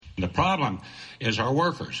problem is our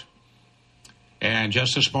workers. And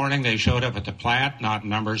just this morning, they showed up at the plant, not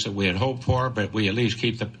numbers that we had hoped for, but we at least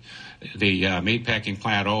keep the meatpacking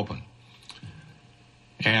plant open.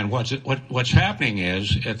 And what's happening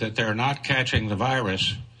is that they're not catching the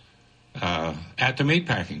virus at the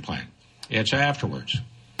meatpacking plant. It's afterwards.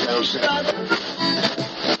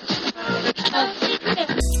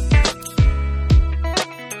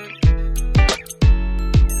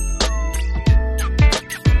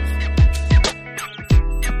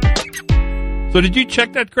 So did you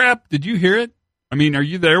check that crap? Did you hear it? I mean, are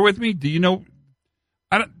you there with me? Do you know?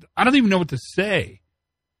 I don't even know what to say.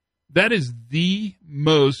 That is the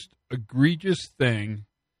most egregious thing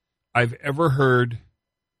I've ever heard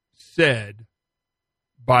said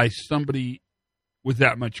by somebody with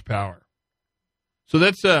that much power. So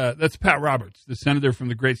that's Pat Roberts, the senator from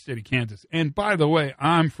the great state of Kansas. And by the way,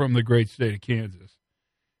 I'm from the great state of Kansas.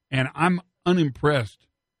 And I'm unimpressed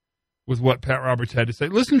with what Pat Roberts had to say.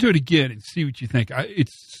 Listen to it again and see what you think. It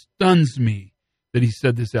stuns me that he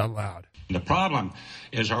said this out loud. The problem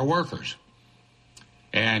is our workers.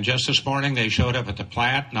 And just this morning, they showed up at the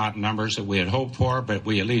plant, not numbers that we had hoped for, but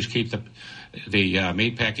we at least keep the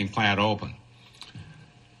meatpacking plant open.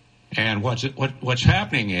 And what's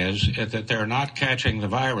happening is that they're not catching the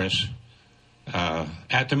virus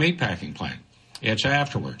at the meatpacking plant. It's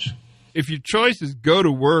afterwards. If your choice is go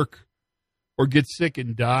to work or get sick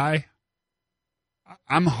and die,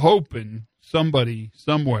 I'm hoping somebody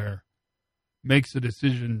somewhere makes a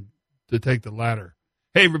decision to take the latter.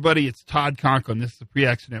 Hey, everybody, it's Todd Conklin. This is the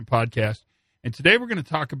Pre-Accident Podcast. And today we're going to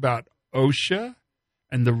talk about OSHA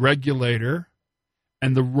and the regulator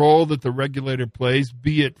and the role that the regulator plays,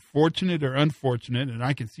 be it fortunate or unfortunate, and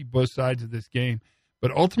I can see both sides of this game.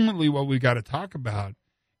 But ultimately what we got to talk about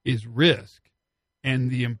is risk and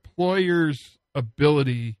the employer's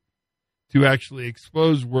ability to actually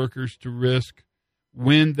expose workers to risk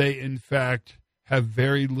when they, in fact, have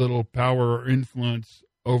very little power or influence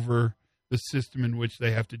over the system in which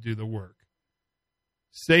they have to do the work.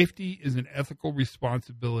 Safety is an ethical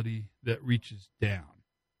responsibility that reaches down.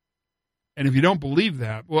 And if you don't believe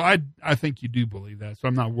that, well, I think you do believe that, so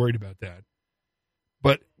I'm not worried about that.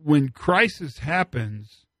 But when crisis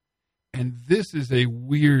happens, and this is a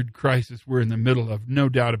weird crisis we're in the middle of, no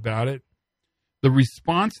doubt about it, the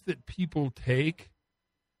response that people take,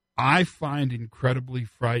 I find incredibly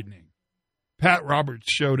frightening. Pat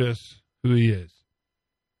Roberts showed us who he is.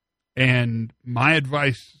 And my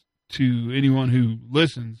advice to anyone who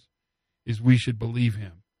listens is we should believe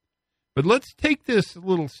him. But let's take this a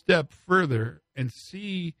little step further and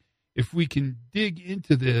see if we can dig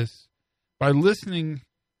into this by listening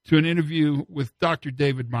to an interview with Dr.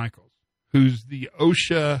 David Michaels, who's the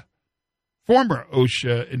former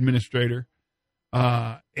OSHA administrator.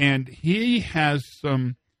 And he has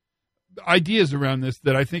some ideas around this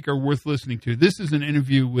that I think are worth listening to. This is an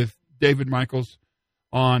interview with David Michaels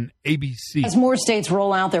on ABC. As more states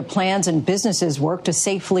roll out their plans and businesses work to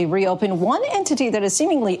safely reopen, one entity that is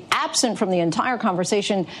seemingly absent from the entire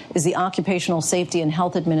conversation is the Occupational Safety and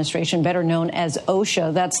Health Administration, better known as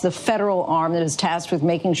OSHA. That's the federal arm that is tasked with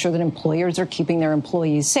making sure that employers are keeping their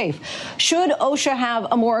employees safe. Should OSHA have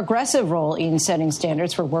a more aggressive role in setting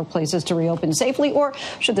standards for workplaces to reopen safely, or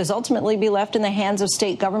should this ultimately be left in the hands of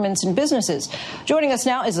state governments and businesses? Joining us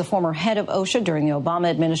now is the former head of OSHA during the Obama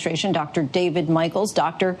administration, Dr. David Michaels.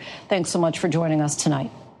 Doctor, thanks so much for joining us tonight.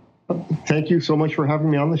 Thank you so much for having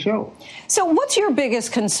me on the show. So what's your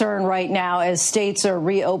biggest concern right now as states are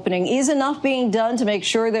reopening? Is enough being done to make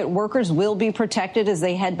sure that workers will be protected as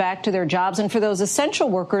they head back to their jobs, and for those essential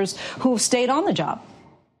workers who have stayed on the job?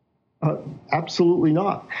 Absolutely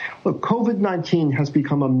not. Look, COVID-19 has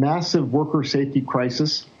become a massive worker safety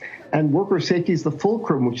crisis, and worker safety is the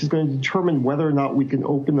fulcrum which is going to determine whether or not we can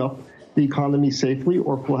open up the economy safely,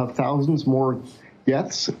 or if we'll have thousands more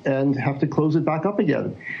deaths and have to close it back up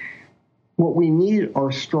again. What we need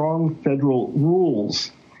are strong federal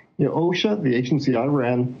rules. You know, OSHA, the agency I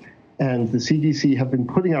ran, and the CDC have been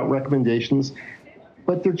putting out recommendations,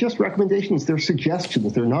 but they're just recommendations. They're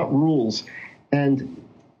suggestions. They're not rules. And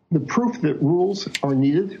the proof that rules are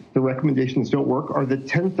needed, the recommendations don't work, are the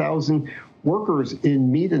 10,000 workers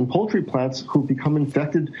in meat and poultry plants who've become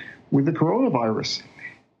infected with the coronavirus.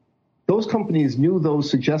 Those companies knew those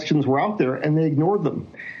suggestions were out there, and they ignored them.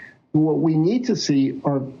 What we need to see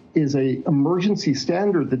is an emergency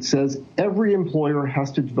standard that says every employer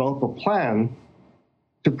has to develop a plan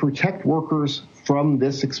to protect workers from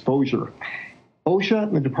this exposure. OSHA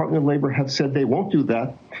and the Department of Labor have said they won't do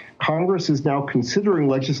that. Congress is now considering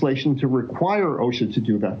legislation to require OSHA to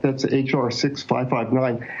do that. That's H.R.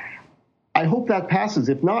 6559. I hope that passes.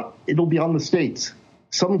 If not, it'll be on the states.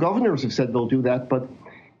 Some governors have said they'll do that, but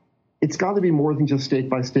it's got to be more than just state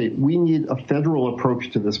by state. We need a federal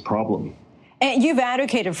approach to this problem. And you've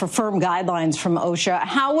advocated for firm guidelines from OSHA.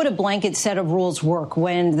 How would a blanket set of rules work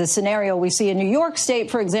when the scenario we see in New York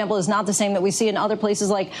State, for example, is not the same that we see in other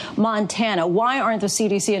places like Montana? Why aren't the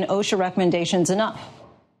CDC and OSHA recommendations enough?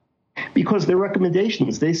 Because they're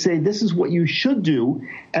recommendations. They say this is what you should do,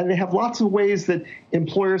 and they have lots of ways that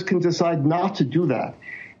employers can decide not to do that.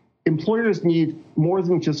 Employers need more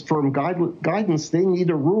than just firm guidance. They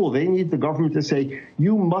need a rule. They need the government to say,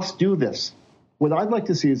 you must do this. What I'd like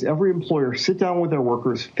to see is every employer sit down with their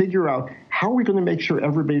workers, figure out how are we going to make sure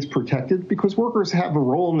everybody's protected, because workers have a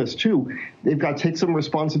role in this too. They've got to take some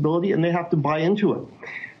responsibility and they have to buy into it.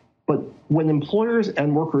 But when employers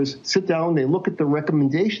and workers sit down, they look at the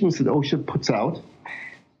recommendations that OSHA puts out,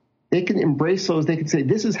 they can embrace those. They can say,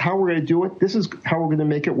 this is how we're going to do it. This is how we're going to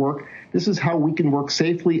make it work. This is how we can work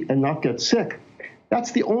safely and not get sick.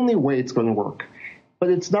 That's the only way it's going to work. But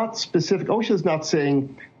it's not specific. OSHA is not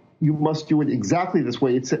saying you must do it exactly this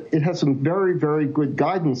way. It has some very, very good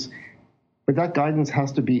guidance, but that guidance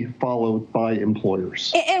has to be followed by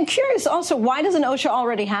employers. And I'm curious also, why doesn't OSHA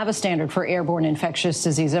already have a standard for airborne infectious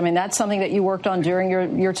disease? I mean, that's something that you worked on during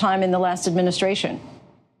your time in the last administration.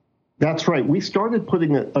 That's right. We started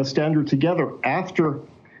putting a standard together after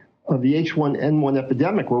the H1N1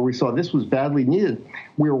 epidemic, where we saw this was badly needed.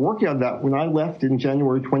 We were working on that when I left in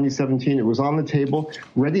January 2017. It was on the table,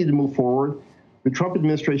 ready to move forward. The Trump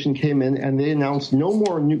administration came in and they announced no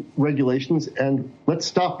more new regulations and let's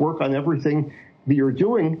stop work on everything that you're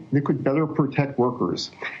doing that could better protect workers.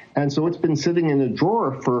 And so it's been sitting in a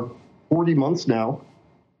drawer for 40 months now.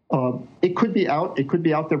 It could be out. It could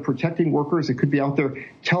be out there protecting workers. It could be out there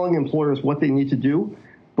telling employers what they need to do.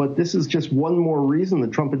 But this is just one more reason the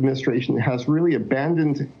Trump administration has really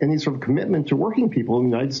abandoned any sort of commitment to working people in the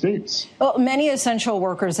United States. Well, many essential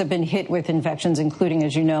workers have been hit with infections, including,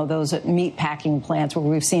 as you know, those at meat packing plants where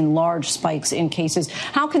we've seen large spikes in cases.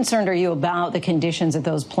 How concerned are you about the conditions at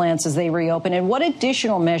those plants as they reopen? And what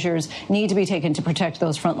additional measures need to be taken to protect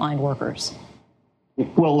those frontline workers?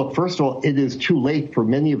 Well, look, first of all, it is too late for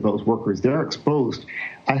many of those workers. They're exposed.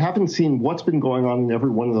 I haven't seen what's been going on in every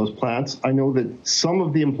one of those plants. I know that some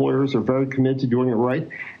of the employers are very committed to doing it right,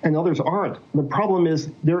 and others aren't. The problem is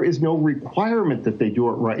there is no requirement that they do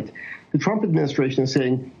it right. The Trump administration is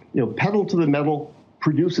saying, pedal to the metal,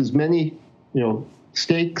 produce as many,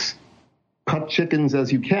 steaks, cut chickens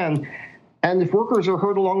as you can, and if workers are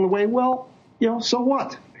hurt along the way, well, so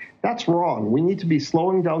what? That's wrong. We need to be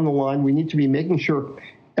slowing down the line. We need to be making sure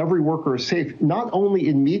every worker is safe, not only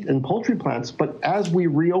in meat and poultry plants, but as we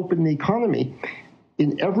reopen the economy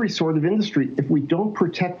in every sort of industry. If we don't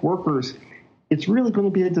protect workers, it's really going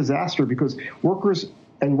to be a disaster because workers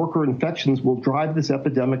and worker infections will drive this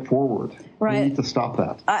epidemic forward. Right. We need to stop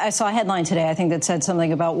that. I saw a headline today, I think, that said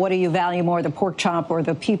something about what do you value more, the pork chop or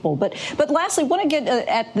the people? But lastly, I want to get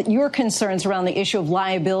at your concerns around the issue of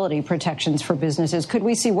liability protections for businesses. Could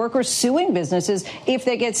we see workers suing businesses if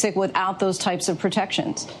they get sick without those types of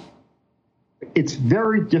protections? It's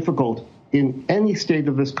very difficult in any state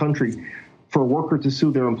of this country for a worker to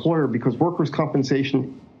sue their employer because workers'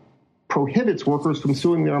 compensation prohibits workers from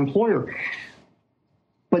suing their employer.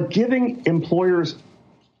 But giving employers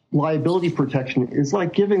liability protection is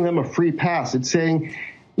like giving them a free pass. It's saying,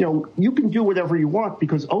 you can do whatever you want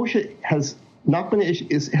because OSHA has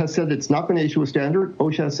said it's not going to issue a standard.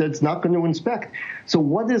 OSHA has said it's not going to inspect. So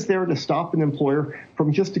what is there to stop an employer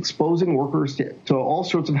from just exposing workers to all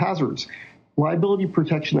sorts of hazards? Liability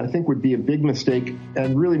protection, I think, would be a big mistake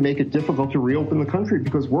and really make it difficult to reopen the country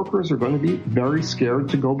because workers are going to be very scared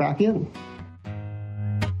to go back in.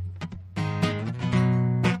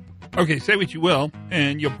 Okay, say what you will,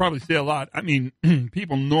 and you'll probably say a lot. I mean,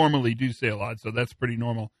 people normally do say a lot, so that's pretty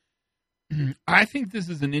normal. I think this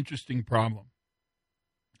is an interesting problem.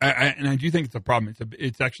 And I do think it's a problem.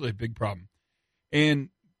 It's actually a big problem. And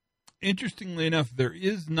interestingly enough, there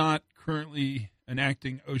is not currently an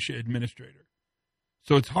acting OSHA administrator.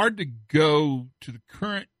 So it's hard to go to the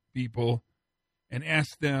current people and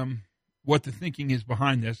ask them what the thinking is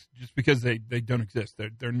behind this just because they don't exist.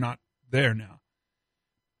 They're not there now.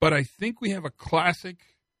 But I think we have a classic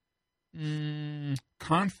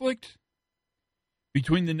conflict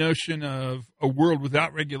between the notion of a world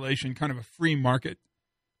without regulation, kind of a free market,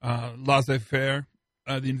 laissez-faire,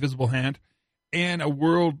 the invisible hand, and a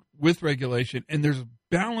world with regulation. And there's a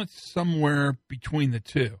balance somewhere between the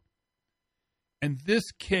two. And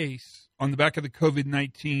this case, on the back of the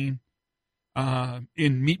COVID-19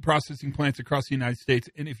 in meat processing plants across the United States,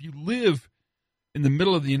 and if you live in the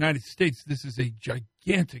middle of the United States, this is a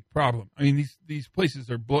gigantic problem. I mean, these places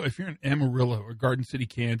are if you're in Amarillo or Garden City,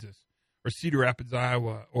 Kansas, or Cedar Rapids,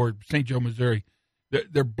 Iowa, or St. Joe, Missouri,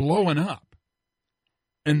 they're blowing up.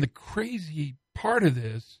 And the crazy part of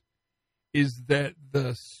this is that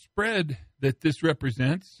the spread that this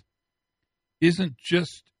represents isn't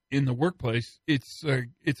just in the workplace. It's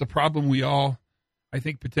a problem we all, I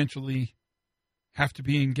think, potentially have to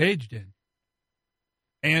be engaged in.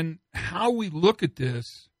 And how we look at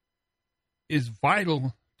this is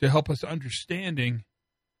vital to help us understanding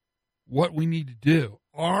what we need to do.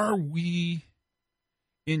 Are we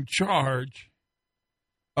in charge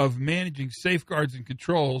of managing safeguards and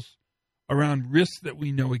controls around risks that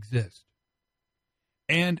we know exist?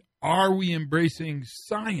 And are we embracing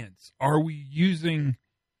science? Are we using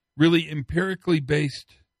really empirically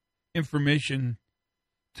based information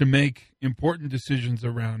to make important decisions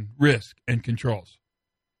around risk and controls?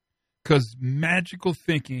 Because magical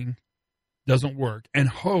thinking doesn't work, and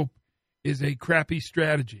hope is a crappy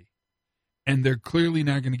strategy. And they're clearly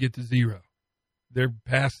not going to get to zero. They're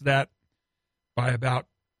past that by about,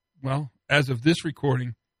 well, as of this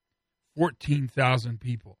recording, 14,000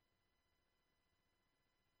 people.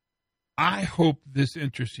 I hope this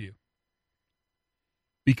interests you,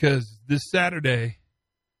 because this Saturday,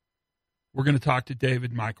 we're going to talk to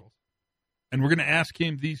David Michaels, and we're going to ask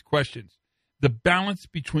him these questions. The balance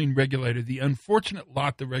between regulator, the unfortunate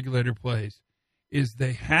lot the regulator plays, is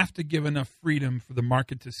they have to give enough freedom for the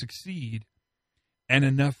market to succeed and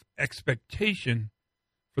enough expectation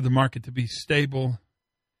for the market to be stable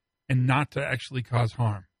and not to actually cause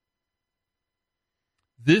harm.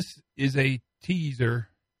 This is a teaser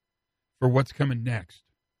for what's coming next.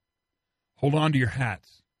 Hold on to your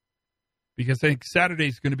hats, because I think Saturday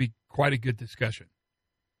is going to be quite a good discussion.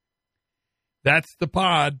 That's the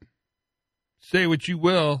pod. Say what you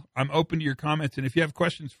will. I'm open to your comments. And if you have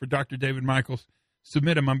questions for Dr. David Michaels,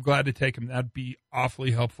 submit them. I'm glad to take them. That'd be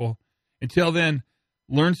awfully helpful. Until then,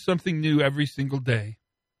 learn something new every single day.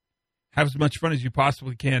 Have as much fun as you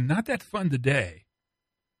possibly can. Not that fun today.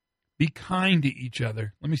 Be kind to each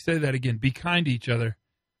other. Let me say that again. Be kind to each other.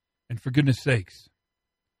 And for goodness sakes,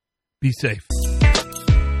 be safe.